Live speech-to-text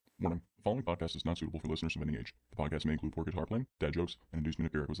Warning: the following podcast is not suitable for listeners of any age. The podcast may include poor guitar playing, dad jokes, and inducement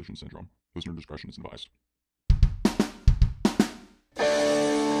of peer acquisition syndrome. Listener discretion is advised.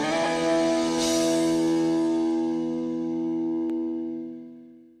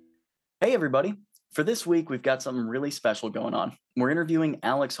 Hey, everybody. For this week, we've got something really special going on. We're interviewing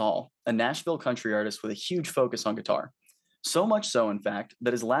Alex Hall, a Nashville country artist with a huge focus on guitar. So much so, in fact,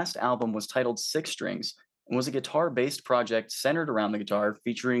 that his last album was titled Six Strings and was a guitar-based project centered around the guitar,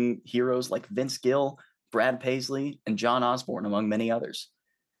 featuring heroes like Vince Gill, Brad Paisley, and John Osborne, among many others.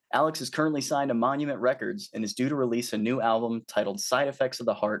 Alex is currently signed to Monument Records and is due to release a new album titled Side Effects of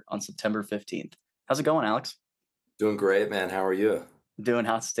the Heart on September 15th. How's it going, Alex? Doing great, man. How are you? Doing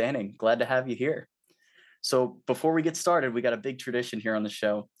outstanding. Glad to have you here. So before we get started, we got a big tradition here on the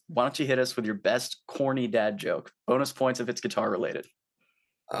show. Why don't you hit us with your best corny dad joke? Bonus points if it's guitar related.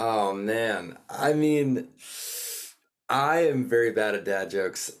 Oh, man. I am very bad at dad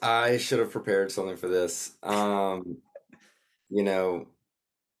jokes. I should have prepared something for this. You know,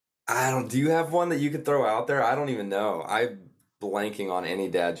 do you have one that you could throw out there? I don't even know. I'm blanking on any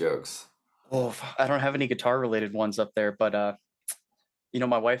dad jokes. Oh, I don't have any guitar related ones up there, but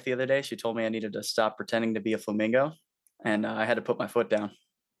my wife the other day, she told me I needed to stop pretending to be a flamingo, and I had to put my foot down.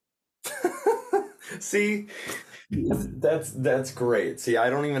 See, that's great. See, I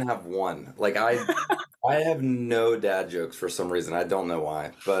don't even have one. Like I have no dad jokes for some reason. I don't know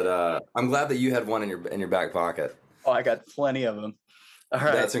why, but I'm glad that you had one in your back pocket. Oh, I got plenty of them. All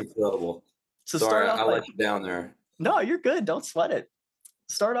right. That's incredible. So Sorry, start off I let you down there. No, you're good. Don't sweat it.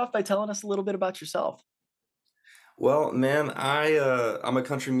 Start off by telling us a little bit about yourself. Well, man, I'm a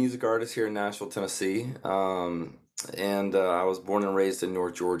country music artist here in Nashville, Tennessee, and I was born and raised in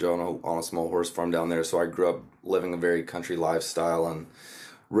North Georgia on a small horse farm down there. So I grew up living a very country lifestyle and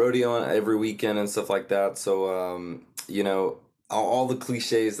rodeoing every weekend and stuff like that. So all the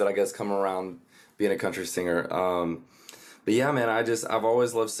cliches that I guess come around being a country singer. But yeah, man, I've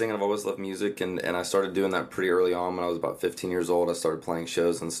always loved singing. I've always loved music, and I started doing that pretty early on when I was about 15 years old. I started playing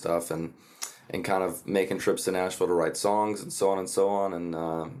shows and stuff, and kind of making trips to Nashville to write songs and so on and so on.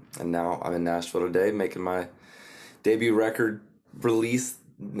 And now I'm in Nashville today making my debut record release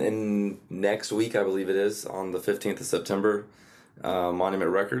in next week, I believe it is, on the 15th of September, Monument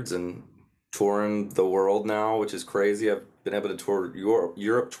Records, and touring the world now, which is crazy. I've been able to tour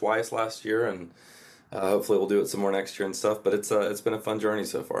Europe twice last year, and hopefully we'll do it some more next year and stuff. But it's been a fun journey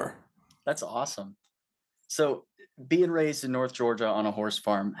so far. That's awesome. So being raised in North Georgia on a horse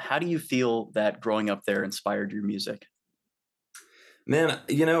farm, how do you feel that growing up there inspired your music? Man,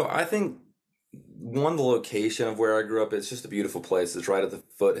 I think the location of where I grew up, it's just a beautiful place. It's right at the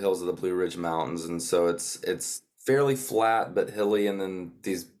foothills of the Blue Ridge Mountains, and so it's fairly flat but hilly, and then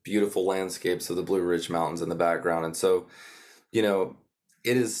these beautiful landscapes of the Blue Ridge Mountains in the background. And so, it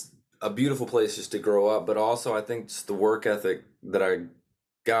is a beautiful place just to grow up, but also I think just the work ethic that I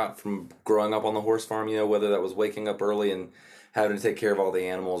got from growing up on the horse farm, whether that was waking up early and having to take care of all the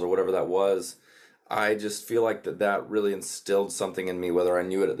animals or whatever that was, I just feel like that really instilled something in me, whether I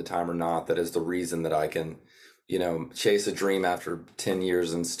knew it at the time or not, that is the reason that I can, chase a dream after 10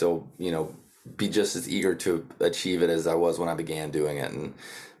 years and still, be just as eager to achieve it as I was when I began doing it. And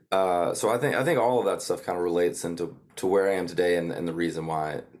so I think all of that stuff kind of relates into where I am today and the reason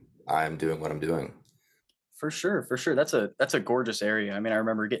why I am doing what I'm doing. For sure. That's a gorgeous area. I mean, I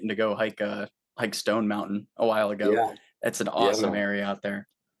remember getting to go hike Stone Mountain a while ago. Yeah. It's an awesome area out there.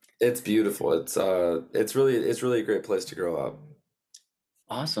 It's beautiful. It's really a great place to grow up.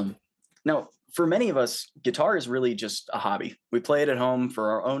 Awesome. Now, for many of us, guitar is really just a hobby. We play it at home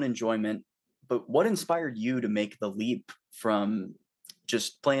for our own enjoyment. But what inspired you to make the leap from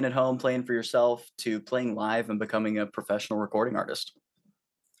just playing at home, playing for yourself, to playing live and becoming a professional recording artist?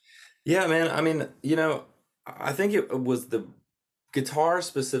 Yeah, man. I mean, I think it was the guitar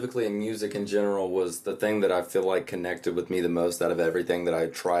specifically, and music in general was the thing that I feel like connected with me the most out of everything that I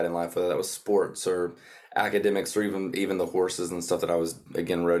tried in life, whether that was sports or academics or even the horses and stuff that I was,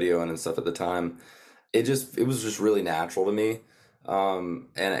 again, rodeoing and stuff at the time. It was just really natural to me. And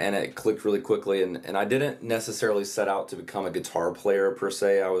it clicked really quickly, and I didn't necessarily set out to become a guitar player per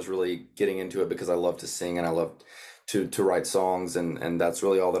se. I was really getting into it because I love to sing and I love to write songs, and that's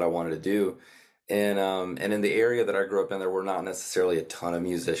really all that I wanted to do. And in the area that I grew up in, there were not necessarily a ton of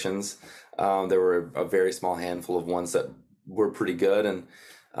musicians. There were a very small handful of ones that were pretty good, and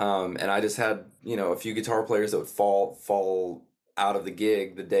I just had a few guitar players that would fall out of the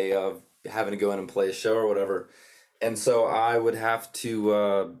gig the day of having to go in and play a show or whatever, and so I would have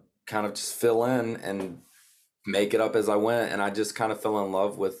to kind of just fill in and make it up as I went, and I just kind of fell in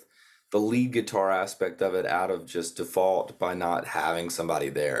love with the lead guitar aspect of it out of just default by not having somebody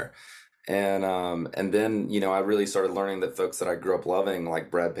there. And then, you know, I really started learning that folks that I grew up loving,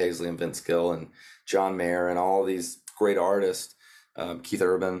 like Brad Paisley and Vince Gill and John Mayer and all these great artists, Keith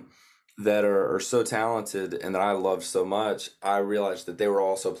Urban, that are so talented and that I loved so much, I realized that they were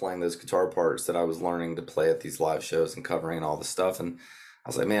also playing those guitar parts that I was learning to play at these live shows and covering and all this stuff. And I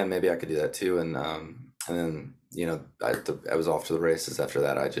was like, man, maybe I could do that too. And then, you know, I was off to the races after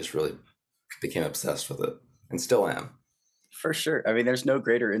that. I just really became obsessed with it and still am. For sure. I mean, there's no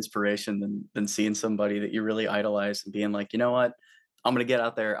greater inspiration than seeing somebody that you really idolize and being like, you know what? I'm gonna get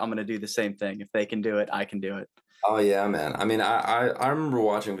out there. I'm gonna do the same thing. If they can do it, I can do it. Oh yeah, man. I mean, I remember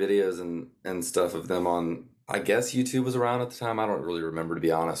watching videos and stuff of them on, I guess YouTube was around at the time. I don't really remember, to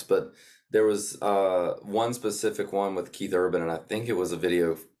be honest, but there was one specific one with Keith Urban, and I think it was a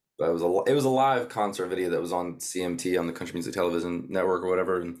video. It was a live concert video that was on CMT, on the Country Music Television Network or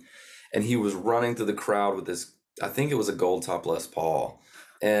whatever, and he was running through the crowd with this. I think it was a gold top Les Paul.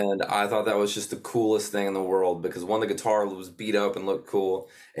 And I thought that was just the coolest thing in the world because one, the guitar was beat up and looked cool,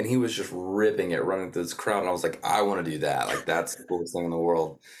 and he was just ripping it, running through this crowd. And I was like, I want to do that. Like, that's the coolest thing in the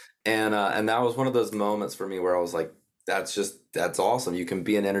world. And that was one of those moments for me where I was like, that's awesome. You can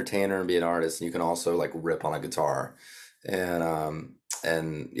be an entertainer and be an artist, and you can also like rip on a guitar.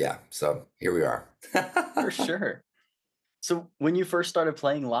 And yeah, so here we are. For sure. So when you first started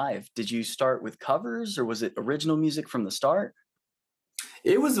playing live, did you start with covers or was it original music from the start?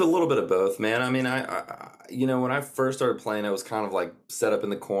 It was a little bit of both, man. I mean, you know, when I first started playing, I was kind of like set up in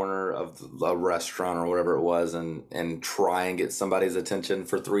the corner of a restaurant or whatever it was, and try and get somebody's attention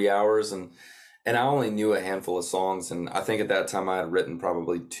for 3 hours, and I only knew a handful of songs, and I think at that time I had written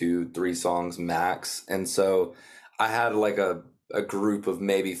probably 2-3 songs max, and so I had like a group of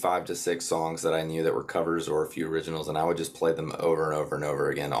maybe 5 to 6 songs that I knew that were covers or a few originals, and I would just play them over and over and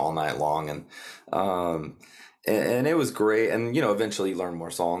over again all night long, and it was great. And, you know, eventually you learn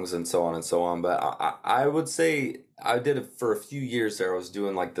more songs and so on and so on. But I would say I did it for a few years there. I was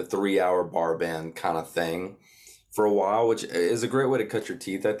doing like the 3 hour bar band kind of thing for a while, which is a great way to cut your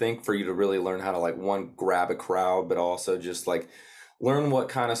teeth, I think, for you to really learn how to like, one, grab a crowd, but also just like learn what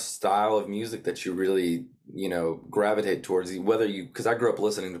kind of style of music that you really, you know, gravitate towards. Whether you, because I grew up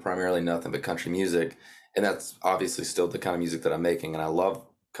listening to primarily nothing but country music, and that's obviously still the kind of music that I'm making, and I love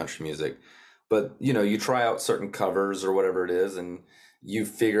country music. But, you know, you try out certain covers or whatever it is, and you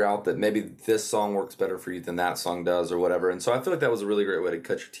figure out that maybe this song works better for you than that song does or whatever. And so I feel like that was a really great way to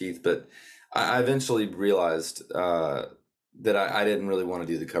cut your teeth. But I eventually realized that I didn't really want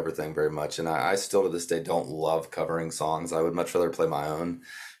to do the cover thing very much. And I still to this day don't love covering songs. I would much rather play my own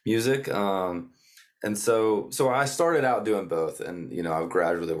music. And so I started out doing both, and, you know, I've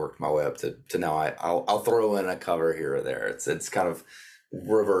gradually worked my way up to now I'll throw in a cover here or there. It's kind of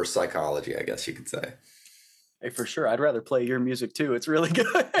reverse psychology, I guess you could say. Hey, for sure. I'd rather play your music too. It's really good.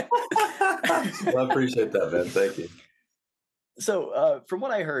 Well, I appreciate that, man. Thank you. So, from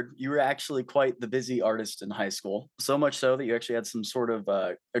what I heard, you were actually quite the busy artist in high school. So much so that you actually had some sort of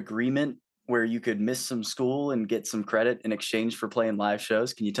agreement where you could miss some school and get some credit in exchange for playing live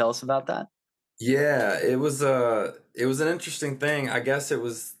shows. Can you tell us about that? Yeah, it was an interesting thing. I guess it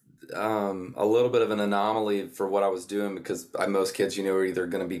was a little bit of an anomaly for what I was doing because most kids, you know, are either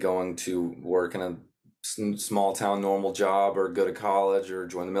going to be going to work in a small town normal job or go to college or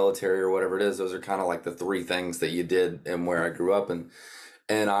join the military or whatever it is. Those are kind of like the three things that you did and where I grew up.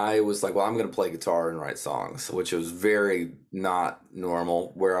 And I was like, well, I'm going to play guitar and write songs, which was very not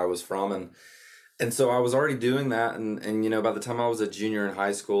normal where I was from. And so I was already doing that, and you know, by the time I was a junior in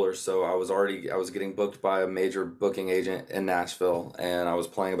high school or so, I was getting booked by a major booking agent in Nashville, and I was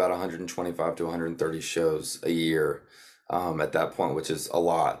playing about 125 to 130 shows a year at that point, which is a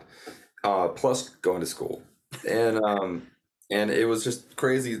lot, plus going to school, and it was just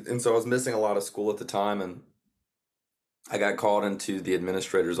crazy. And so I was missing a lot of school at the time, and I got called into the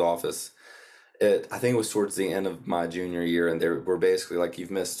administrator's office. I think it was towards the end of my junior year, and they were basically like,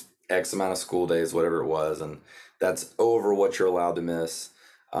 you've missed X amount of school days, whatever it was, and that's over what you're allowed to miss.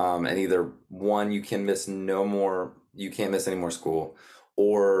 And either one, you can't miss any more school,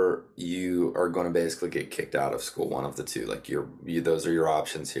 or you are going to basically get kicked out of school. One of the two, like those are your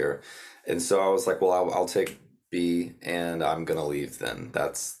options here. And so I was like, well, I'll take B, and I'm going to leave then.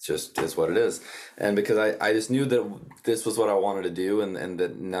 That's just is what it is. And because I just knew that this was what I wanted to do, and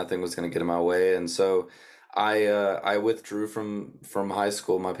that nothing was going to get in my way. And so I withdrew from high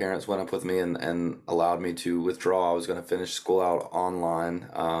school. My parents went up with me and allowed me to withdraw. I was going to finish school out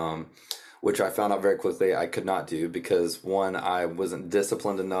online, which I found out very quickly I could not do because, one, I wasn't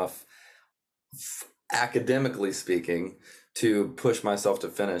disciplined enough, academically speaking, to push myself to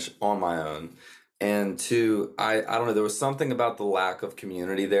finish on my own. And two, I don't know, there was something about the lack of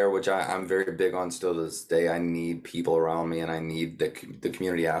community there, which I'm very big on still to this day. I need people around me and I need the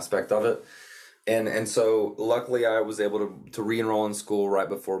community aspect of it. And so luckily I was able to re-enroll in school right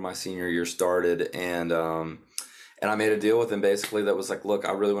before my senior year started. And I made a deal with him basically that was like, look,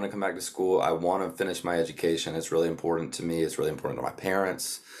 I really want to come back to school. I want to finish my education. It's really important to me. It's really important to my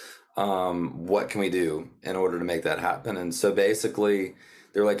parents. What can we do in order to make that happen? And so basically,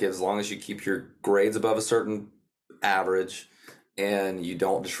 they're like, as long as you keep your grades above a certain average and you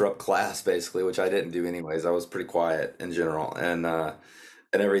don't disrupt class, basically, which I didn't do anyways. I was pretty quiet in general, and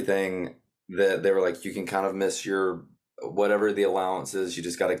everything that they were like, you can kind of miss your whatever the allowance is. You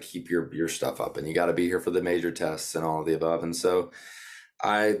just got to keep your stuff up, and you got to be here for the major tests and all of the above. And so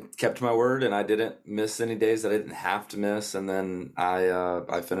I kept my word and I didn't miss any days that I didn't have to miss. And then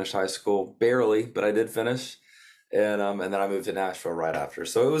I finished high school barely, but I did finish. And then I moved to Nashville right after.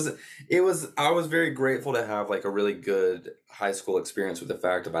 So I was very grateful to have like a really good high school experience with the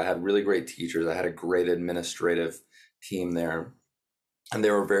fact of I had really great teachers. I had a great administrative team there, and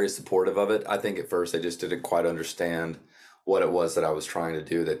they were very supportive of it. I think at first they just didn't quite understand what it was that I was trying to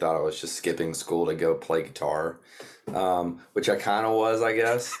do. They thought I was just skipping school to go play guitar, which I kind of was, I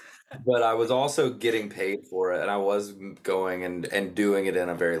guess. But I was also getting paid for it, and I was going and doing it in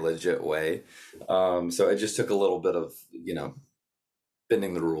a very legit way. So it just took a little bit of,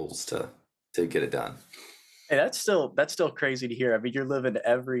 bending the rules to get it done. Hey, that's still crazy to hear. I mean, you're living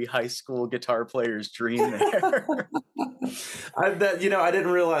every high school guitar player's dream there. I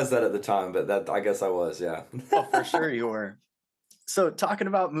didn't realize that at the time, but that I guess I was, yeah. Oh, for sure you were. So talking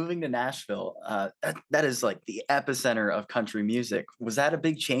about moving to Nashville, that is like the epicenter of country music. Was that a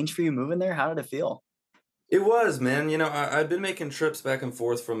big change for you moving there? How did it feel? It was, man. I'd been making trips back and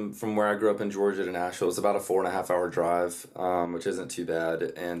forth from where I grew up in Georgia to Nashville. It's about a 4.5 hour drive, which isn't too bad.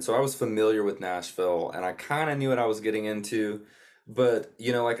 And so I was familiar with Nashville, and I kind of knew what I was getting into. But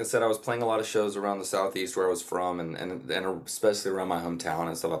like I said, I was playing a lot of shows around the Southeast where I was from, and especially around my hometown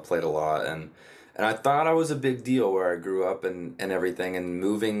and stuff. I played a lot, and I thought I was a big deal where I grew up and everything. And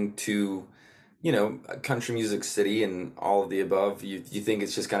moving to a country music city and all of the above, you think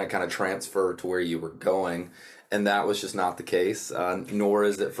it's just gonna kind of transfer to where you were going, and that was just not the case. Nor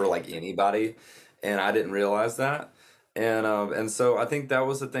is it for like anybody, and I didn't realize that. And so I think that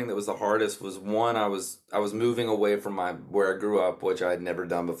was the thing that was the hardest. Was one, I was moving away from my where I grew up, which I had never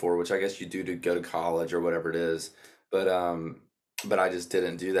done before, which I guess you do to go to college or whatever it is, but I just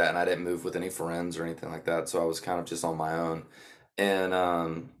didn't do that, and I didn't move with any friends or anything like that. So I was kind of just on my own,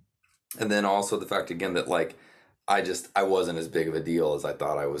 and and then also the fact again that like I wasn't as big of a deal as I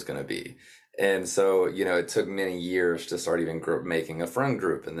thought I was going to be. And so, it took many years to start even making a friend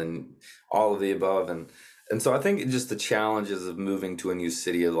group, and then all of the above. And so I think just the challenges of moving to a new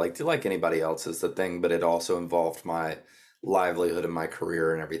city, like anybody else, is the thing, but it also involved my livelihood and my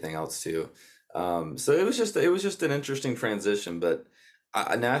career and everything else too. So it was just an interesting transition, but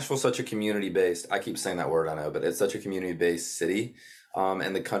Nashville's such a community based. I keep saying that word, I know, but it's such a community based city,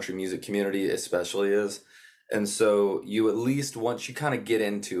 and the country music community especially is. And so you at least once you kind of get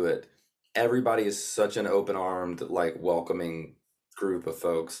into it, everybody is such an open armed, like welcoming group of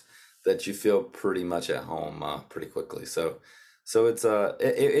folks that you feel pretty much at home pretty quickly. So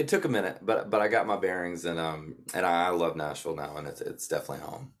it took a minute, but I got my bearings, and I love Nashville now, and it's definitely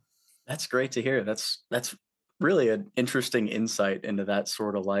home. That's great to hear. That's really an interesting insight into that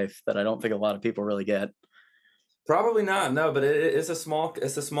sort of life that I don't think a lot of people really get. Probably not, no, but it's a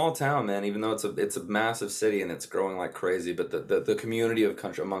small town, man. Even though it's a massive city and it's growing like crazy, but the community of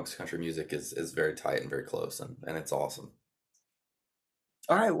country amongst country music is very tight and very close, and it's awesome.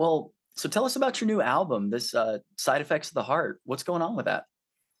 All right, well, so tell us about your new album, this Side Effects of the Heart. What's going on with that?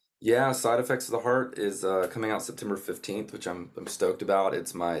 Yeah, Side Effects of the Heart is coming out September 15th, which I'm stoked about.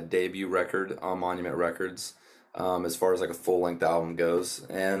 It's my debut record on Monument Records, as far as like a full length album goes,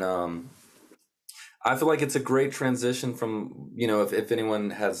 and I feel like it's a great transition from, if anyone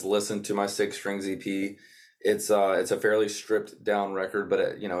has listened to my Six Strings EP, it's a fairly stripped down record, but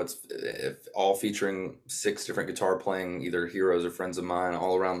it's all featuring 6 different guitar playing either heroes or friends of mine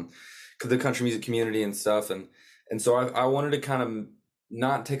all around the country music community and stuff, and so I wanted to kind of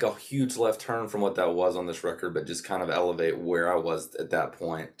not take a huge left turn from what that was on this record, but just kind of elevate where I was at that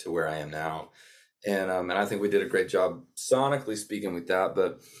point to where I am now, and I think we did a great job sonically speaking with that.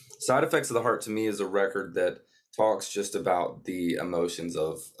 But Side Effects of the Heart to me is a record that talks just about the emotions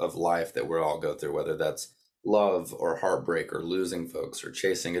of life that we all go through, whether that's love or heartbreak or losing folks or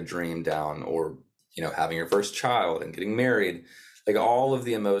chasing a dream down or having your first child and getting married. like all of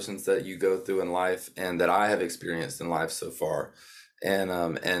the emotions that you go through in life and that I have experienced in life so far.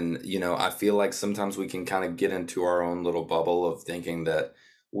 And you know, I feel like sometimes we can kind of get into our own little bubble of thinking that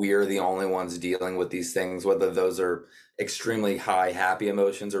we are the only ones dealing with these things, whether those are extremely high happy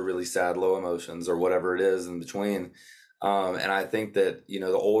emotions or really sad low emotions or whatever it is in between. And I think that, you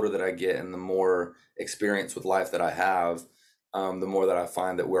know, the older that I get and the more experience with life that I have, the more that I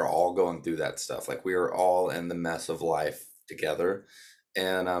find that we're all going through that stuff. Like we are all in the mess of life together.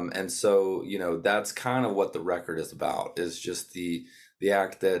 And so, you know, that's kind of what the record is about, is just the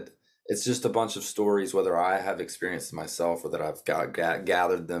act that it's just a bunch of stories, whether I have experienced myself or that I've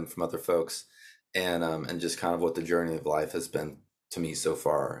gathered them from other folks, and just kind of what the journey of life has been to me so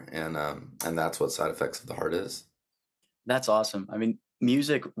far. And that's what Side Effects of the Heart is. That's awesome. I mean,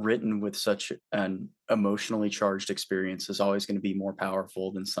 music written with such an emotionally charged experience is always going to be more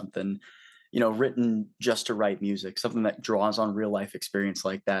powerful than something, you know, written just to write music. Something that draws on real life experience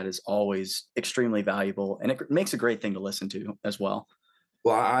like that is always extremely valuable, and it makes a great thing to listen to as well.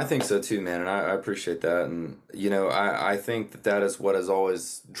 Well, I think so too, man, and I appreciate that. And you know, I think that that is what has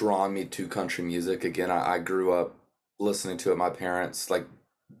always drawn me to country music. Again, I grew up listening to it. My parents, like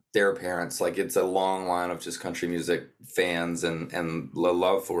their parents, like it's a long line of just country music fans and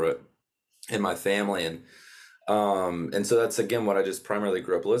love for it in my family. And so that's again what I just primarily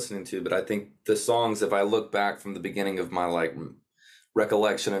grew up listening to. But I think the songs, if I look back from the beginning of my like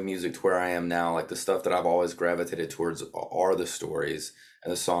recollection of music to where I am now, like the stuff that I've always gravitated towards are the stories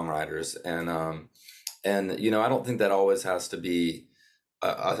and the songwriters. And you know, I don't think that always has to be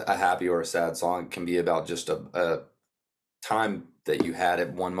a happy or a sad song. It can be about just a time that you had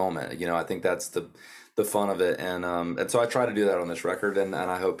at one moment. You know, I think that's the fun of it. And so I try to do that on this record, and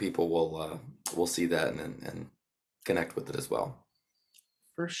I hope people will see that and connect with it as well.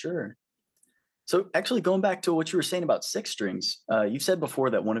 For sure. So, actually, going back to what you were saying about Six Strings, you said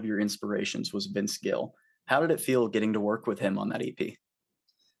before that one of your inspirations was Vince Gill. How did it feel getting to work with him on that EP?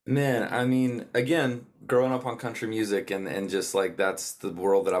 Man, I mean, again, growing up on country music and just like that's the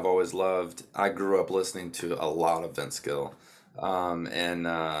world that I've always loved. I grew up listening to a lot of Vince Gill. And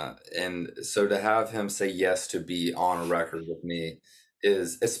so to have him say yes to be on a record with me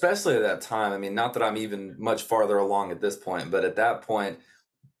is, especially at that time, I mean, not that I'm even much farther along at this point, but at that point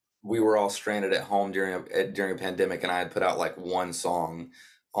we were all stranded at home during a pandemic, and I had put out like one song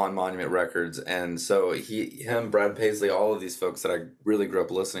on Monument Records, and so Brad Paisley, all of these folks that I really grew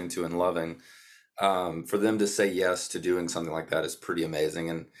up listening to and loving, for them to say yes to doing something like that is pretty amazing,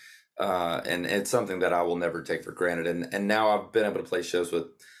 and it's something that I will never take for granted. And now I've been able to play shows with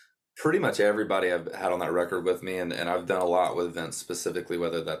pretty much everybody I've had on that record with me, and I've done a lot with Vince specifically,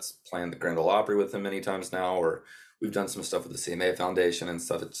 whether that's playing the Grand Ole Opry with him many times now, or we've done some stuff with the CMA Foundation and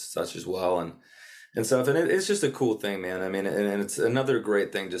stuff such as well, and stuff. And it's just a cool thing, man. I mean, and it's another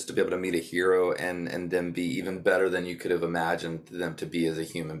great thing just to be able to meet a hero and them be even better than you could have imagined them to be as a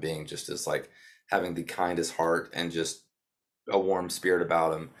human being, just as like having the kindest heart and just a warm spirit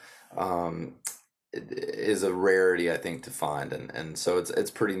about him. It is a rarity, I think, to find, and so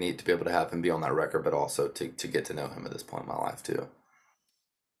it's pretty neat to be able to have him be on that record, but also to get to know him at this point in my life too.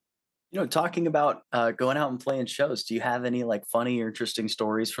 You know, talking about going out and playing shows, do you have any like funny or interesting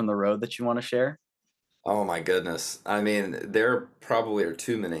stories from the road that you want to share? Oh my goodness. I mean, there probably are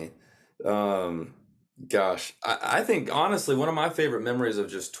too many. Um, Gosh, I think honestly, one of my favorite memories of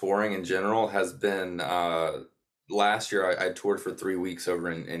just touring in general has been last year. I toured for 3 weeks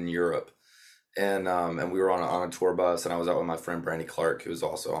over in Europe, and we were on a tour bus, and I was out with my friend Brandy Clark, who was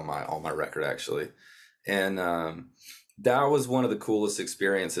also on my record actually, and that was one of the coolest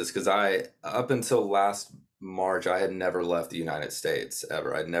experiences because I up until last March I had never left the United States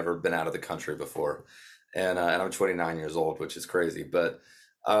ever. I'd never been out of the country before, and I'm 29 years old, which is crazy, but.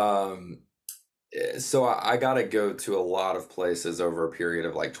 So I got to go to a lot of places over a period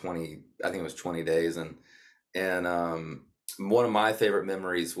of like 20, I think it was 20 days. And one of my favorite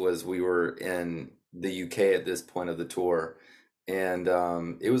memories was we were in the UK at this point of the tour. And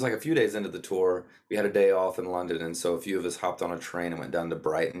it was like a few days into the tour. We had a day off in London. And so a few of us hopped on a train and went down to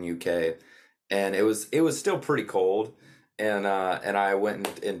Brighton, UK. And it was still pretty cold. And I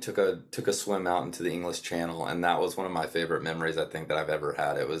went and took a swim out into the English Channel. And that was one of my favorite memories I think that I've ever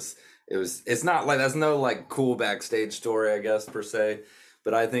had. It's not like that's no like cool backstage story, I guess, per se,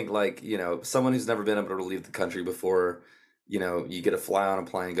 but I think like, you know, someone who's never been able to leave the country before, you know, you get to fly on a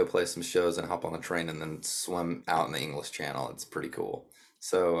plane, go play some shows and hop on a train and then swim out in the English Channel. It's pretty cool.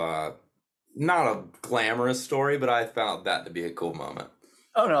 So not a glamorous story, but I found that to be a cool moment.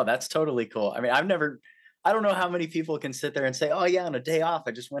 Oh no, that's totally cool. I mean, I don't know how many people can sit there and say, "Oh yeah, on a day off,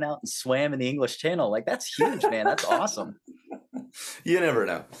 I just went out and swam in the English Channel." Like that's huge, man. That's awesome. You never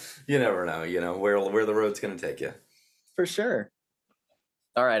know. You never know, where the road's going to take you. For sure.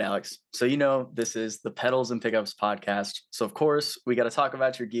 All right, Alex. So, this is the Pedals and Pickups podcast. So, of course, we got to talk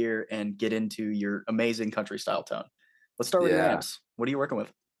about your gear and get into your amazing country style tone. Let's start with your Yeah. amps. What are you working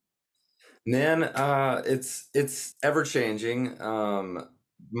with? Man, it's ever changing.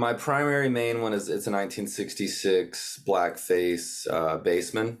 My primary main one it's a 1966 blackface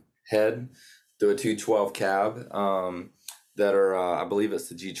Bassman head through a 212 cab. That are I believe it's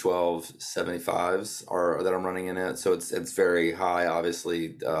the G12 75s are that I'm running in it. So it's very high,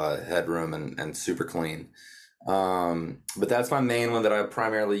 obviously, headroom and super clean. But that's my main one that I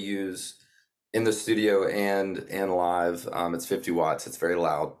primarily use in the studio and live. It's 50 watts. It's very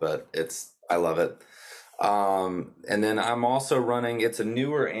loud, but I love it. And then I'm also running, it's a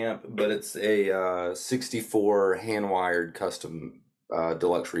newer amp, but it's a 64 hand-wired custom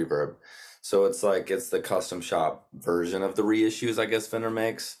deluxe reverb. So it's the custom shop version of the reissues, I guess, Fender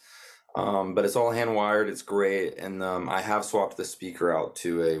makes. But it's all hand-wired. It's great. And I have swapped the speaker out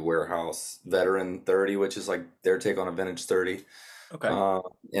to a Warehouse Veteran 30, which is like their take on a vintage 30. Okay.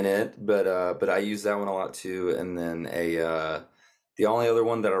 In it, but I use that one a lot too. And then the only other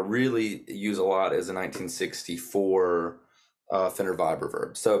one that I really use a lot is a 1964 Fender Vibe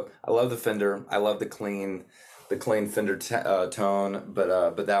Reverb. So I love the Fender. I love the clean Fender tone,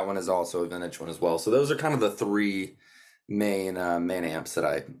 but that one is also a vintage one as well. So those are kind of the three main amps that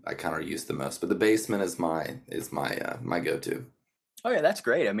I kind of use the most. But the Bassman is my go-to. Oh, yeah, that's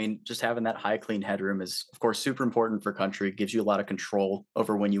great. I mean, just having that high clean headroom is, of course, super important for country. It gives you a lot of control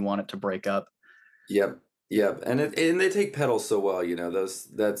over when you want it to break up. Yep. And they take pedals so well,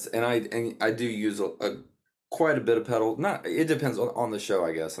 I do use quite a bit of pedal. Not, it depends on the show,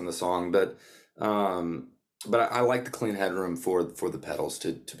 I guess, and the song, but I like the clean headroom for the pedals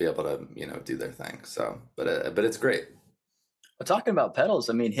to be able to do their thing. So, but it's great. But talking about pedals,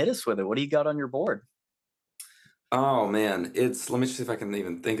 I mean, hit us with it. What do you got on your board? Oh man, let me see if I can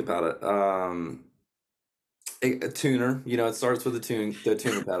even think about it. A tuner, it starts with the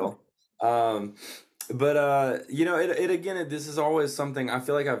tuner pedal. But this is always something. I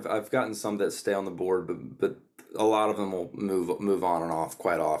feel like I've gotten some that stay on the board, but a lot of them will move on and off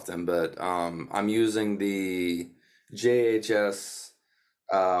quite often. But I'm using the JHS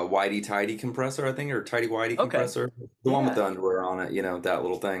Whitey Tidy compressor, I think, or Tidy Whitey compressor, the one with the underwear on it, that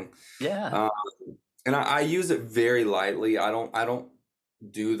little thing. Yeah. And I use it very lightly. I don't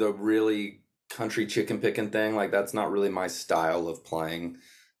do the really country chicken picking thing. Like, that's not really my style of playing.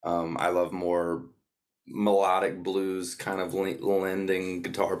 I love more melodic blues kind of lending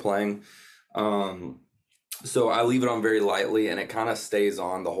guitar playing. So I leave it on very lightly, and it kind of stays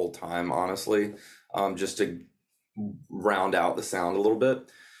on the whole time, honestly, just to round out the sound a little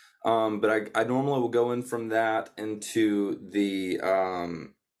bit. But I normally will go in from that into the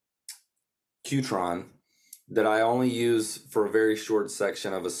Qtron that I only use for a very short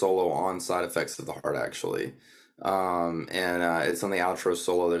section of a solo on Side Effects of the Heart, actually. And it's on the outro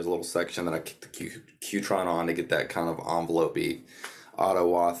solo. There's a little section that I kick the Qtron on to get that kind of envelope-y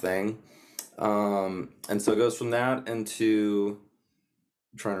Ottawa thing. And so it goes from that into,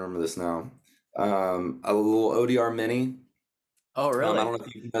 I'm trying to remember this now, a little ODR Mini. Oh, really? I don't know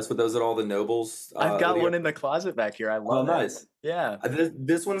if you can mess with those at all, the Nobles. I've got ODR. one in the closet back here. I love it. Nice. Yeah.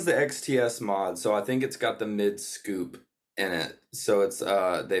 This one's the XTS mod, so I think it's got the mid scoop in it. So it's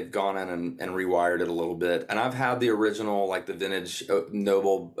they've gone in and rewired it a little bit. And I've had the original, like the vintage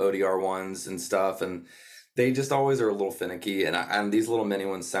Noble ODR ones and stuff, and they just always are a little finicky. And these little mini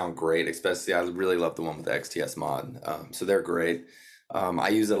ones sound great, especially I really love the one with the XTS mod. So they're great. I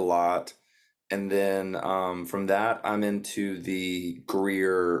use it a lot. And then from that, I'm into the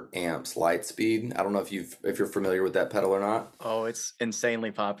Greer amps Lightspeed. I don't know if you're familiar with that pedal or not. Oh, it's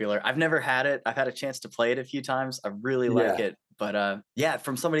insanely popular. I've never had it. I've had a chance to play it a few times. I really like it. But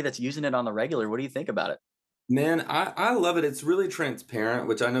from somebody that's using it on the regular, what do you think about it? Man, I love it. It's really transparent,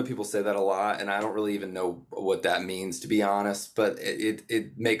 which I know people say that a lot, and I don't really even know what that means, to be honest. But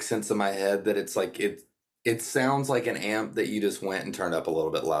it makes sense in my head that it's like it sounds like an amp that you just went and turned up a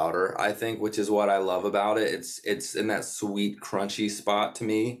little bit louder, I think, which is what I love about it. It's in that sweet, crunchy spot to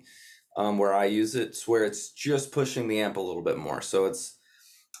me, where I use it, where it's just pushing the amp a little bit more. So it's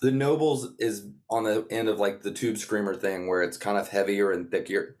the Nobles is on the end of like the Tube Screamer thing, where it's kind of heavier and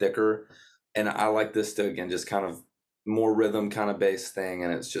thicker. And I like this to, again, just kind of more rhythm kind of bass thing,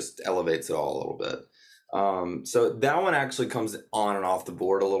 and it's just elevates it all a little bit. So that one actually comes on and off the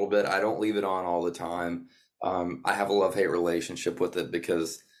board a little bit. I don't leave it on all the time. I have a love-hate relationship with it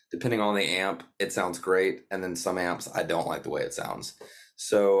because depending on the amp, it sounds great. And then some amps, I don't like the way it sounds.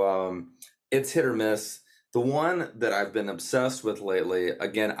 So it's hit or miss. The one that I've been obsessed with lately,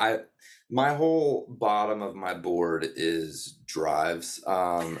 again, my whole bottom of my board is drives.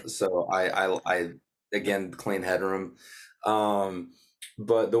 So I again, clean headroom. Um,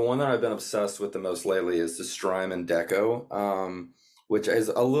 but the one that I've been obsessed with the most lately is the Strymon Deco, which is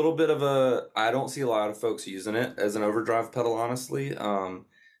a little bit of I don't see a lot of folks using it as an overdrive pedal, honestly.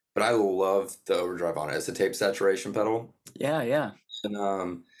 But I love the overdrive on it. It's a tape saturation pedal. Yeah, yeah.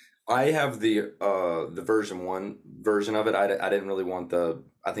 And I have the version 1 version of it. I didn't really want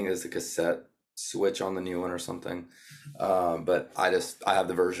I think it's a cassette switch on the new one or something. But I have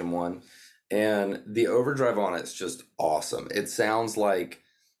the version 1, and the overdrive on it's just awesome. It sounds like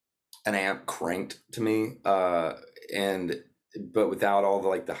an amp cranked to me, but without all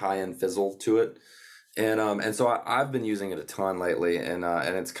the high end fizzle to it. And so I've been using it a ton lately, and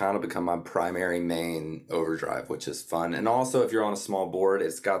it's kind of become my primary main overdrive, which is fun. And also, if you're on a small board,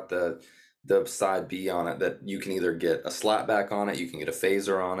 it's got the side B on it that you can either get a slapback on it, you can get a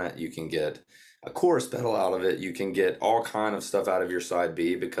phaser on it, you can get a chorus pedal out of it, you can get all kind of stuff out of your side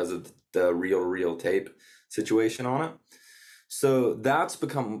B because of the reel-to-reel tape situation on it. So that's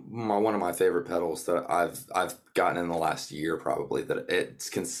become one of my favorite pedals that I've gotten in the last year, probably, that it's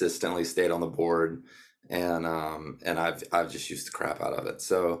consistently stayed on the board, and I've just used the crap out of it.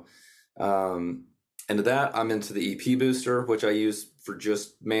 So into that, I'm into the EP booster, which I use for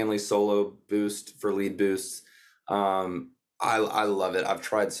just mainly solo boost for lead boosts. I love it.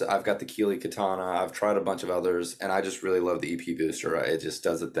 I've got the Keeley Katana. I've tried a bunch of others, and I just really love the EP booster. It just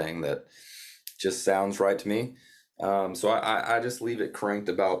does a thing that just sounds right to me. So I just leave it cranked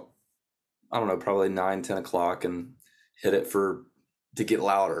about, I don't know, probably 9-10 o'clock, and hit it to get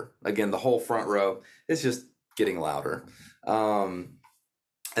louder. Again, the whole front row is just getting louder. And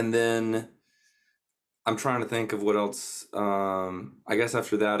then I'm trying to think of what else. I guess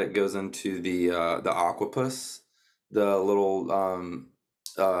after that it goes into the Aquapus, the little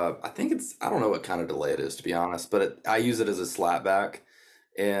I think I don't know what kind of delay it is, to be honest, but I use it as a slapback.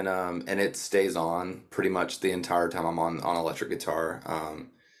 And it stays on pretty much the entire time I'm on electric guitar.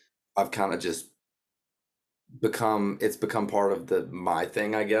 I've kind of just it's become part of my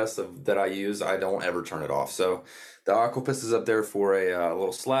thing, I guess, that I use. I don't ever turn it off. So the Aquapus is up there for a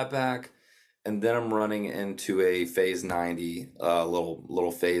little slapback, and then I'm running into a Phase 90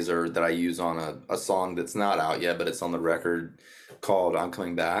 little phaser that I use on a song that's not out yet, but it's on the record, called "I'm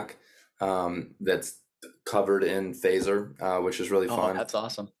Coming Back." That's covered in phaser, which is really fun. Oh, that's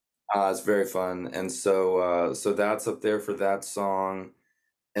awesome. It's very fun. And so that's up there for that song.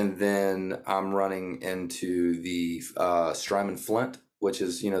 And then I'm running into the Strymon Flint, which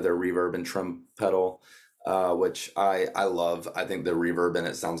is, their reverb and trim pedal, which I love. I think the reverb in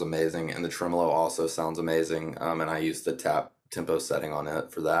it sounds amazing, and the tremolo also sounds amazing. And I use the tap tempo setting on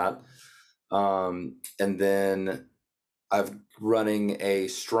it for that. And then I've running a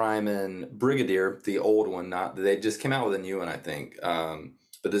Strymon Brigadier, the old one. They just came out with a new one, I think.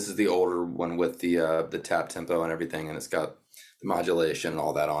 But this is the older one with the tap tempo and everything, and it's got the modulation and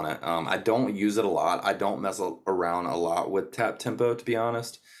all that on it. I don't use it a lot. I don't mess around a lot with tap tempo, to be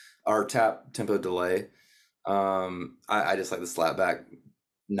honest, or tap tempo delay. I just like the slapback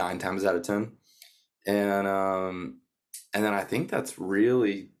 9 times out of 10, and then I think that's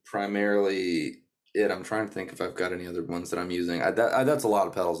really primarily it. I'm trying to think if I've got any other ones that I'm using. That's a lot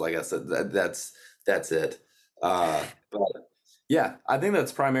of pedals, I guess. That's it. But yeah, I think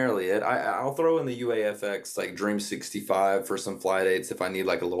that's primarily it. I'll throw in the UAFX like Dream 65 for some flight aids if I need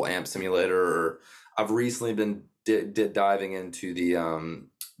like a little amp simulator. Or I've recently been diving into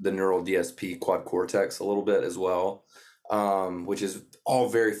the Neural DSP Quad Cortex a little bit as well, which is all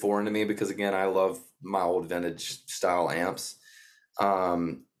very foreign to me because, again, I love my old vintage style amps.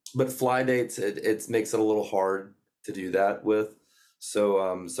 But fly dates, it makes it a little hard to do that with. So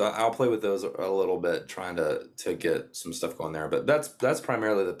I'll play with those a little bit, trying to get some stuff going there. But that's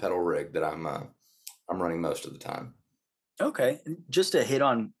primarily the pedal rig that I'm running most of the time. Okay, just to hit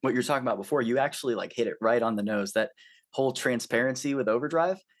on what you're talking about before, you actually like hit it right on the nose. That whole transparency with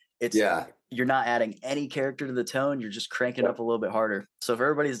overdrive, you're not adding any character to the tone. You're just cranking it up a little bit harder. So if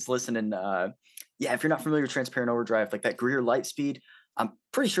everybody's listening, if you're not familiar with transparent overdrive, like that Greer Lightspeed, I'm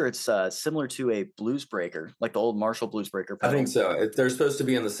pretty sure it's similar to a blues breaker, like the old Marshall blues breaker pedal. I think so. They're supposed to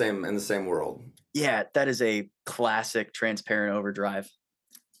be in the same world. Yeah, that is a classic transparent overdrive.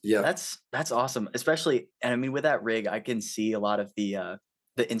 Yeah, that's awesome. Especially, and I mean, with that rig, I can see a lot of the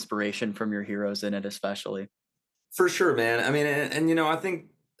inspiration from your heroes in it, especially. For sure, man. I mean, and I think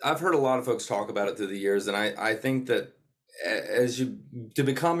I've heard a lot of folks talk about it through the years, and I think that as you to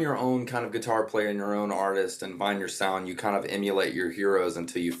become your own kind of guitar player and your own artist and find your sound, you kind of emulate your heroes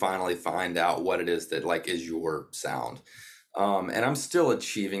until you finally find out what it is that like is your sound. And I'm still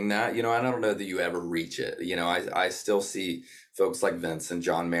achieving that. You know, I don't know that you ever reach it. You know, I still see folks like Vince and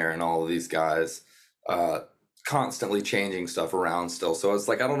John Mayer and all of these guys uh, constantly changing stuff around still. So it's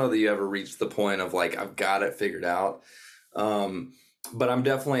like I don't know that you ever reach the point of like I've got it figured out. Um, but I've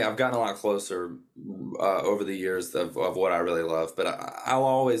gotten a lot closer over the years of what I really love. But I'll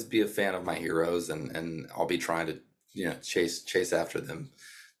always be a fan of my heroes, and I'll be trying to chase after them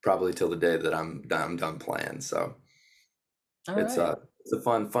probably till the day that I'm done playing. So All it's right. it's a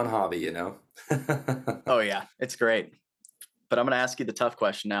fun hobby, you know. Oh yeah, it's great. But I'm going to ask you the tough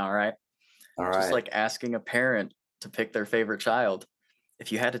question now, all right? All Just right. like asking a parent to pick their favorite child.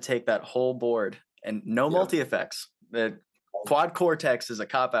 If you had to take that whole board and no Yeah. multi-effects, the quad cortex is a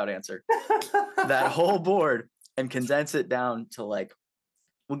cop-out answer. That whole board and condense it down to like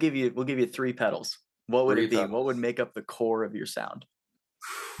we'll give you 3 pedals. What would Three it be? What would pedals. make up the core of your sound?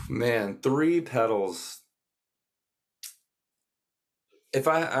 Man, 3 pedals.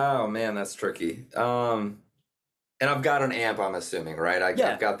 Oh man, that's tricky. And I've got an amp, I'm assuming, right?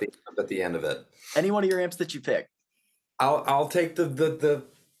 Yeah. I've got the amp at the end of it. Any one of your amps that you pick. I'll take the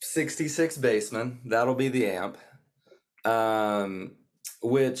 66 Bassman. That'll be the amp.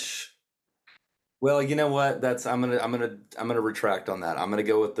 Which, well, you know what? I'm gonna retract on that. I'm gonna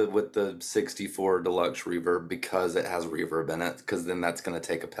go with the 64 Deluxe Reverb because it has reverb in it. Because then that's gonna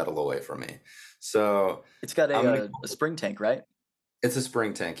take a pedal away from me. So It's got I'm gonna. a spring tank, right? It's a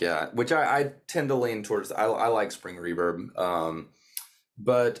spring tank, yeah. Which I tend to lean towards. I like spring reverb.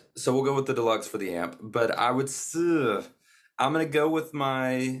 But so we'll go with the deluxe for the amp. But I'm gonna go with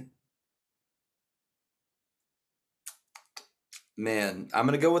my man. I'm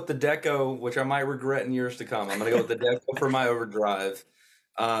gonna go with the Deco, which I might regret in years to come. I'm gonna go with the Deco for my overdrive.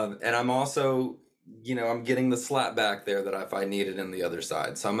 And I'm also, I'm getting the slap back there that if I need it in the other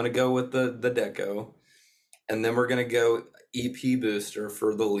side. So I'm gonna go with the Deco, and then we're gonna go EP booster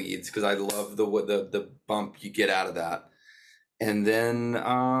for the leads because I love the bump you get out of that. And then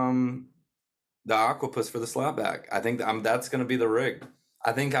the Aquapus for the slapback. I think that's going to be the rig.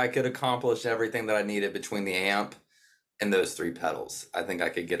 I think I could accomplish everything that I needed between the amp and those 3 pedals. I think I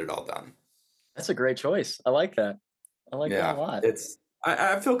could get it all done. That's a great choice. I like that. I like that a Yeah, lot.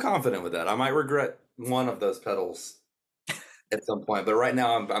 I feel confident with that. I might regret one of those pedals at some point, but right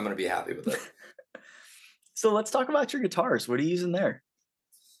now I'm going to be happy with it. So let's talk about your guitars. What are you using there?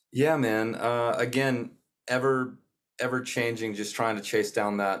 Yeah, man. Again, ever changing, just trying to chase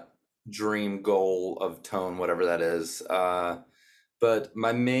down that dream goal of tone, whatever that is. But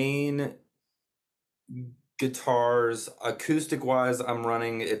my main guitars, acoustic wise, I'm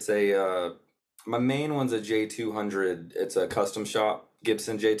running. It's my main one's a J200. It's a custom shop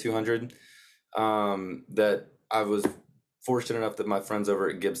Gibson J200. That I was fortunate enough that my friends over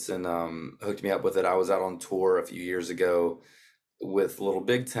at Gibson hooked me up with it. I was out on tour a few years ago with Little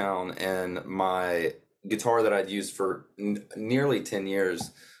Big Town, and my guitar that I'd used for nearly 10 years,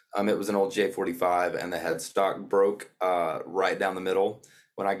 it was an old J45, and the headstock broke right down the middle.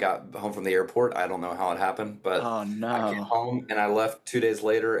 When I got home from the airport, I don't know how it happened, but Oh I came no. home and I left 2 days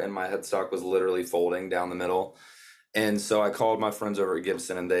later, and my headstock was literally folding down the middle. And so I called my friends over at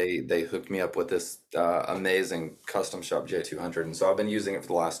Gibson, and they hooked me up with this amazing custom shop J200. And so I've been using it for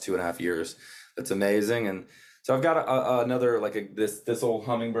the last 2.5 years. It's amazing. And so I've got another this old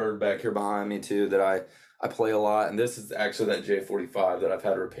Hummingbird back here behind me too that I play a lot. And this is actually that J45 that I've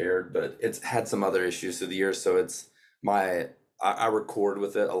had repaired, but it's had some other issues through the years. So it's I record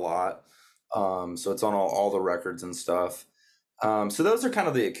with it a lot. So it's on all the records and stuff. So those are kind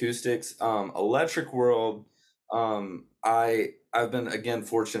of the acoustics. Electric world. I've been again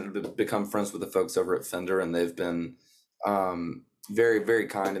fortunate to become friends with the folks over at Fender, and they've been very, very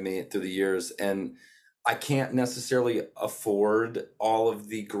kind to me through the years. And I can't necessarily afford all of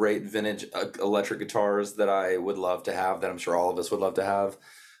the great vintage electric guitars that I would love to have, that I'm sure all of us would love to have.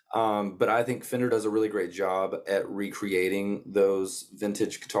 But I think Fender does a really great job at recreating those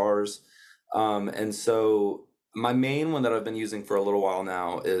vintage guitars. And so my main one that I've been using for a little while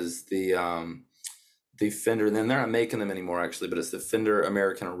now is the Fender. And then they're not making them anymore actually, but it's the Fender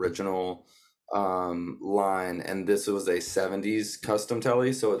American Original line. And this was a 70s custom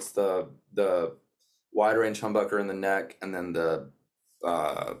telly. So it's the wide range humbucker in the neck, and then the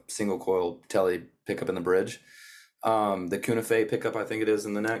single coil telly pickup in the bridge. The Kunafei pickup, I think it is,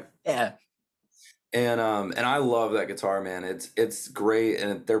 in the neck. Yeah. And I love that guitar, man. It's great,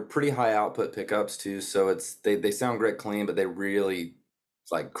 and they're pretty high output pickups too. So they sound great clean, but they really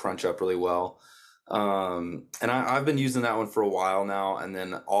like crunch up really well. And I've been using that one for a while now, and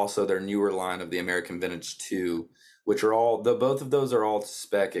then also their newer line of the American Vintage 2, which are both of those are all to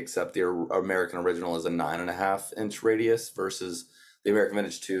spec, except the American Original is a 9.5-inch radius versus the American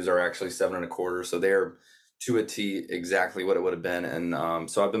Vintage 2s are actually 7.25. So they're to a T exactly what it would have been. And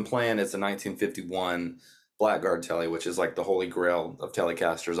so I've been playing. It's a 1951 Blackguard Tele, which is like the holy grail of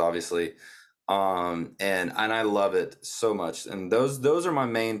Telecasters, obviously. And I love it so much. And those are my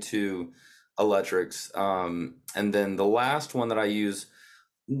main two electrics. And then the last one that I use,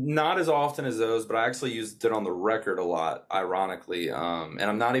 not as often as those, but I actually used it on the record a lot, ironically. And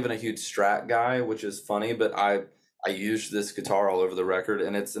I'm not even a huge Strat guy, which is funny, but I used this guitar all over the record,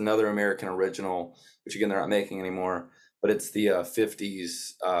 and it's another American Original, which again they're not making anymore, but it's the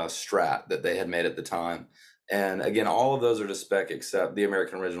 50s Strat that they had made at the time. And again, all of those are to spec, except the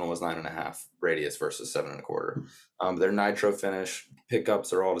American Original was 9.5 radius versus 7.25. Their nitro finish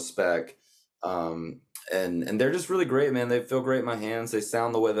pickups are all to spec. And they're just really great, man. They feel great in my hands. They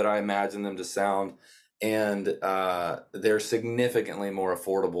sound the way that I imagine them to sound. And they're significantly more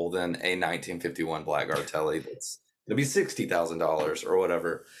affordable than a 1951 Blackguard Tele that's going to be $60,000 or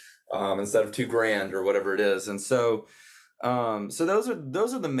whatever, instead of $2,000 or whatever it is. And so those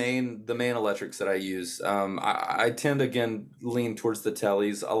are the main electrics that I use. I tend to again lean towards the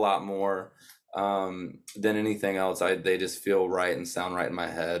Teles a lot more than anything else. They just feel right and sound right in my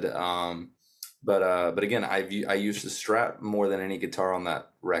head. But again, I use the Strat more than any guitar on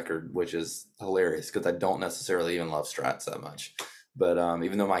that record, which is hilarious because I don't necessarily even love Strats that much. But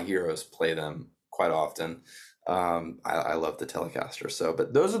even though my heroes play them quite often, I love the Telecaster. So,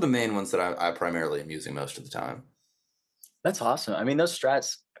 but those are the main ones that I primarily am using most of the time. That's awesome. I mean, those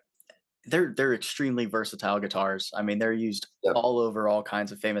Strats, they're extremely versatile guitars. I mean, they're used Yep. all over all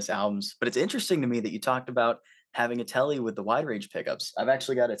kinds of famous albums. But it's interesting to me that you talked about having a Tele with the wide range pickups. I've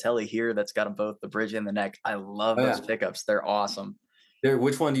actually got a Tele here that's got them both the bridge and the neck. I love Oh those yeah. pickups. They're awesome.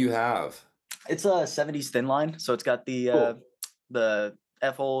 Which one do you have? It's a 70s thin line, so it's got Cool. the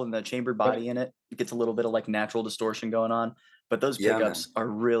F hole and the chambered body in it. It gets a little bit of like natural distortion going on, but those Yeah, man. pickups are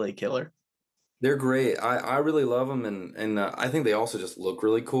really killer. They're great. I really love them, and I think they also just look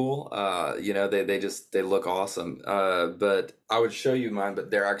really cool. They look awesome. But I would show you mine, but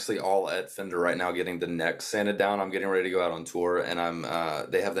they're actually all at Fender right now, getting the necks sanded down. I'm getting ready to go out on tour, and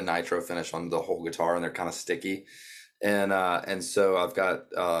they have the nitro finish on the whole guitar, and they're kind of sticky. And so I've got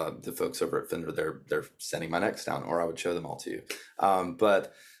the folks over at Fender. They're sending my necks down, or I would show them all to you.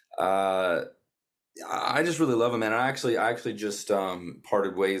 But I just really love them, man. I actually just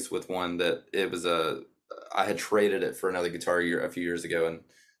parted ways with one that I had traded it for another guitar a few years ago, and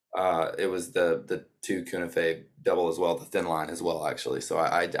it was the two Cunafé double as well, the thin line as well, actually. So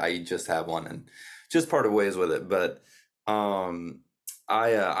I just have one and just parted ways with it. But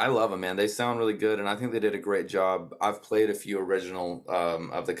I love them, man. They sound really good, and I think they did a great job. I've played a few original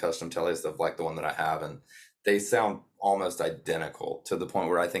of the custom Tele stuff, like the one that I have, and they sound almost identical to the point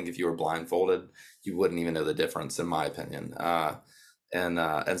where I think if you were blindfolded, you wouldn't even know the difference, in my opinion.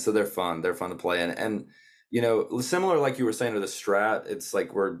 And so they're fun. They're fun to play, and similar like you were saying to the Strat, it's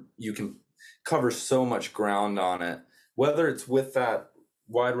like where you can cover so much ground on it, whether it's with that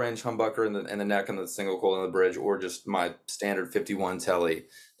wide range humbucker in the neck and the single coil in the bridge, or just my standard 51 Tele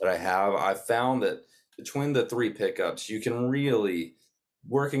that I have. I found that between the three pickups, you can really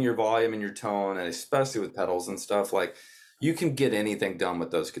working your volume and your tone, and especially with pedals and stuff, like you can get anything done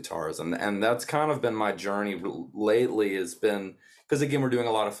with those guitars. And that's kind of been my journey lately, has been, because again, we're doing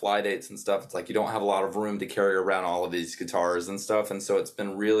a lot of fly dates and stuff. It's like you don't have a lot of room to carry around all of these guitars and stuff. And so it's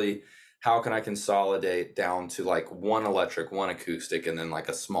been really, how can I consolidate down to like one electric, one acoustic, and then like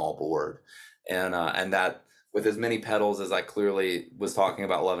a small board, and that with as many pedals as I clearly was talking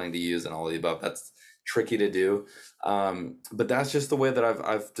about loving to use and all of the above, that's tricky to do. But that's just the way that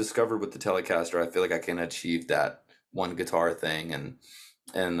I've discovered with the Telecaster. I feel like I can achieve that one guitar thing and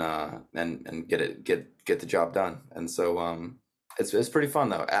get the job done. And so it's pretty fun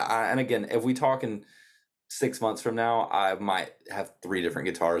though. And again, if we talk in 6 months from now, I might have 3 different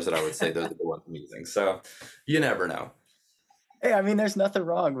guitars that I would say those are the ones I'm using. So you never know. Hey, I mean, there's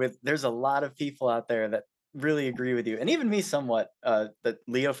a lot of people out there that really agree with you, and even me somewhat, that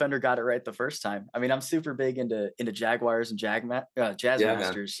Leo Fender got it right the first time. I mean, I'm super big into Jaguars and Jazz Yeah, man.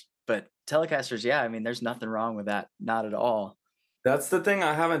 Masters, but Telecasters, yeah, I mean, there's nothing wrong with that, not at all. That's the thing.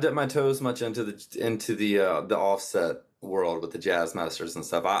 I haven't dipped my toes much into the offset world with the Jazz Masters and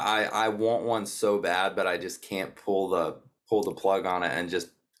stuff. I want one so bad, but I just can't pull the plug on it and just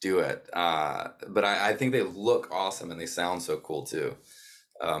do it. But I think they look awesome and they sound so cool too.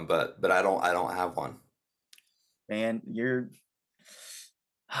 But I don't have one. Man, you're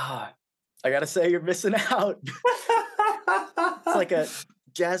I gotta say, you're missing out. It's like a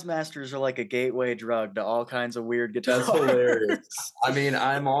jazz masters are like a gateway drug to all kinds of weird guitar That's players. hilarious. I mean,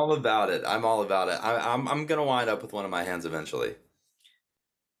 I'm all about it. I'm all about it. I'm gonna wind up with one in my hands eventually.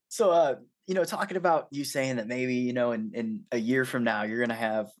 So, talking about you saying that maybe, in a year from now, you're gonna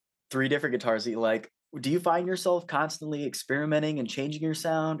have three different guitars that you like. Do you find yourself constantly experimenting and changing your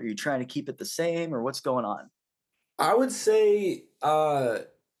sound? Are you trying to keep it the same, or what's going on? I would say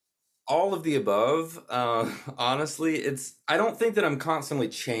all of the above. Honestly, I don't think that I'm constantly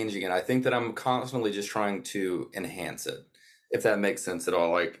changing it. I think that I'm constantly just trying to enhance it, if that makes sense at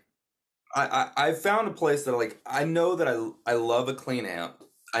all. Like I found a place that like I know that I love a clean amp.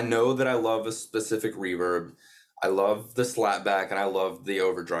 I know that I love a specific reverb. I love the slapback and I love the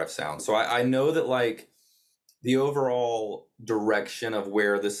overdrive sound. So I know that like the overall direction of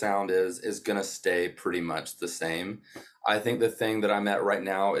where the sound is gonna stay pretty much the same. I think the thing that I'm at right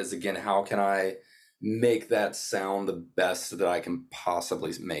now is again, how can I make that sound the best that I can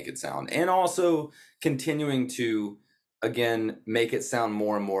possibly make it sound? And also continuing to again make it sound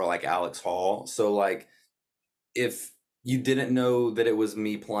more and more like Alex Hall. So like if you didn't know that it was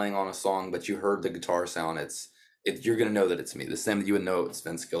me playing on a song, but you heard the guitar sound, you're gonna know that it's me. The same that you would know it's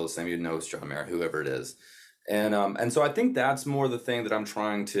Vince Gill, the same you would know it's John Mayer, whoever it is. And so I think that's more the thing that I'm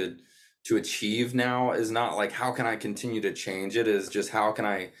trying to achieve now is not like how can I continue to change it, is just how can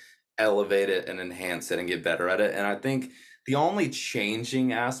I elevate it and enhance it and get better at it. And I think the only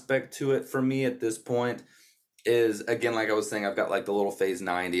changing aspect to it for me at this point is again, like I was saying, I've got like the little Phase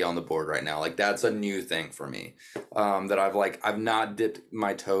 90 on the board right now. Like that's a new thing for me. That I've not dipped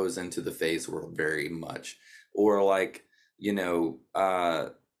my toes into the Phase world very much. Or like,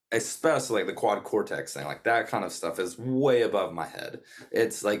 especially like the quad cortex thing, like that kind of stuff is way above my head.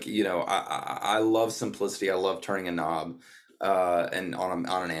 It's like, I love simplicity. I love turning a knob and on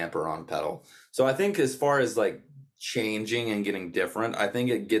an amp or on a pedal. So I think as far as like changing and getting different, I think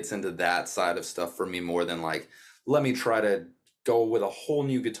it gets into that side of stuff for me more than like, let me try to go with a whole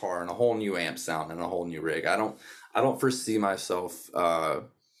new guitar and a whole new amp sound and a whole new rig. I don't foresee myself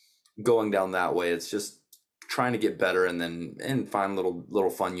going down that way. It's just trying to get better and find little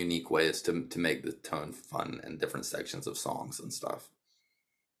fun, unique ways to make the tone fun in different sections of songs and stuff.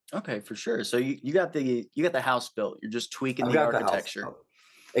 Okay, for sure. So you got the house built. You're just tweaking I've the got the house architecture. built.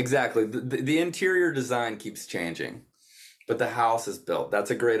 Exactly. The interior design keeps changing, but the house is built.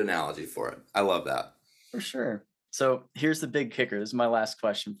 That's a great analogy for it. I love that. For sure. So here's the big kicker. This is my last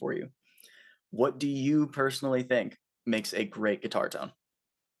question for you. What do you personally think makes a great guitar tone?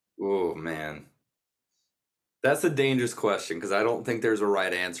 Oh man. That's a dangerous question because I don't think there's a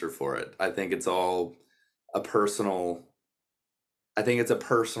right answer for it. I think it's all a personal I think it's a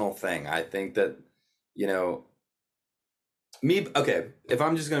personal thing. I think that, okay, if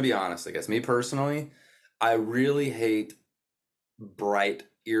I'm just going to be honest, I guess, me personally, I really hate bright,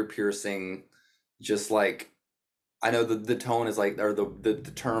 ear piercing, just like, I know the tone is like, or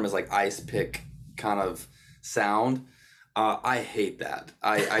the term is like ice pick kind of sound. I hate that.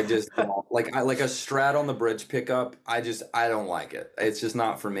 I just don't, like a Strat on the bridge pickup. I don't like it. It's just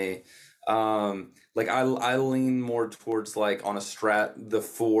not for me. Like I lean more towards like on a Strat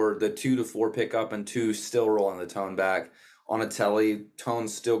the 2 to 4 pickup and 2 still rolling the tone back. On a Tele,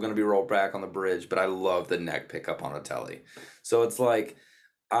 tone's still going to be rolled back on the bridge, but I love the neck pickup on a Tele. So it's like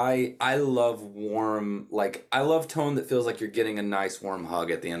I love warm, like I love tone that feels like you're getting a nice warm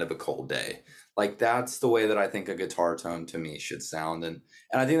hug at the end of a cold day. Like that's the way that I think a guitar tone to me should sound. And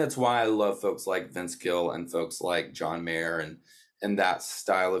I think that's why I love folks like Vince Gill and folks like John Mayer and that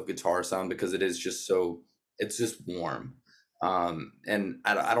style of guitar sound, because it is just it's just warm. And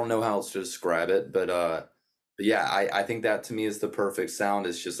I don't know how else to describe it, but yeah, I think that to me is the perfect sound.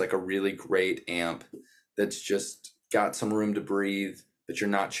 It's just like a really great amp that's just got some room to breathe, but you're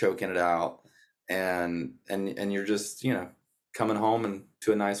not choking it out, and you're just coming home and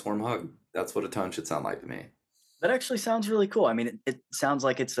to a nice warm hug. That's what a tone should sound like to me. That actually sounds really cool. I mean, it sounds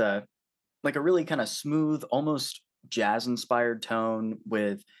like it's a really kind of smooth, almost jazz inspired tone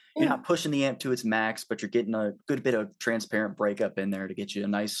with you're not pushing the amp to its max, but you're getting a good bit of transparent breakup in there to get you a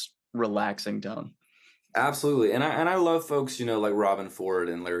nice relaxing tone. Absolutely. And I love folks, like Robin Ford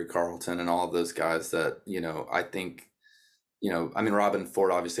and Larry Carlton and all of those guys that, I think, I mean, Robin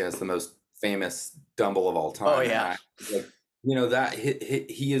Ford obviously has the most famous Dumble of all time. Oh yeah. That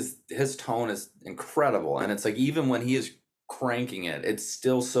his tone is incredible. And it's like, even when he is cranking it, it's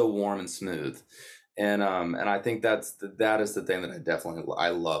still so warm and smooth. And I think that is the thing that I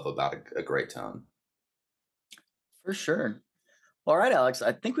love about a great tone. For sure. All right, Alex,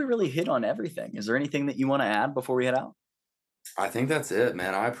 I think we really hit on everything. Is there anything that you want to add before we head out? I think that's it,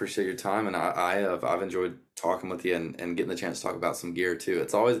 man. I appreciate your time, and I've enjoyed talking with you and getting the chance to talk about some gear too.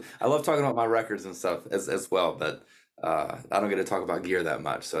 It's always I love talking about my records and stuff as well, but I don't get to talk about gear that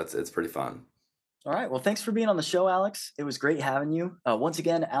much, so it's pretty fun. All right. Well, thanks for being on the show, Alex. It was great having you. Once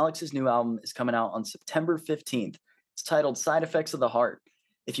again, Alex's new album is coming out on September 15th. It's titled Side Effects of the Heart.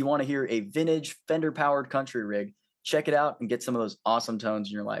 If you want to hear a vintage Fender powered country rig, check it out and get some of those awesome tones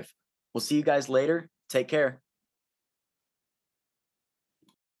in your life. We'll see you guys later. Take care.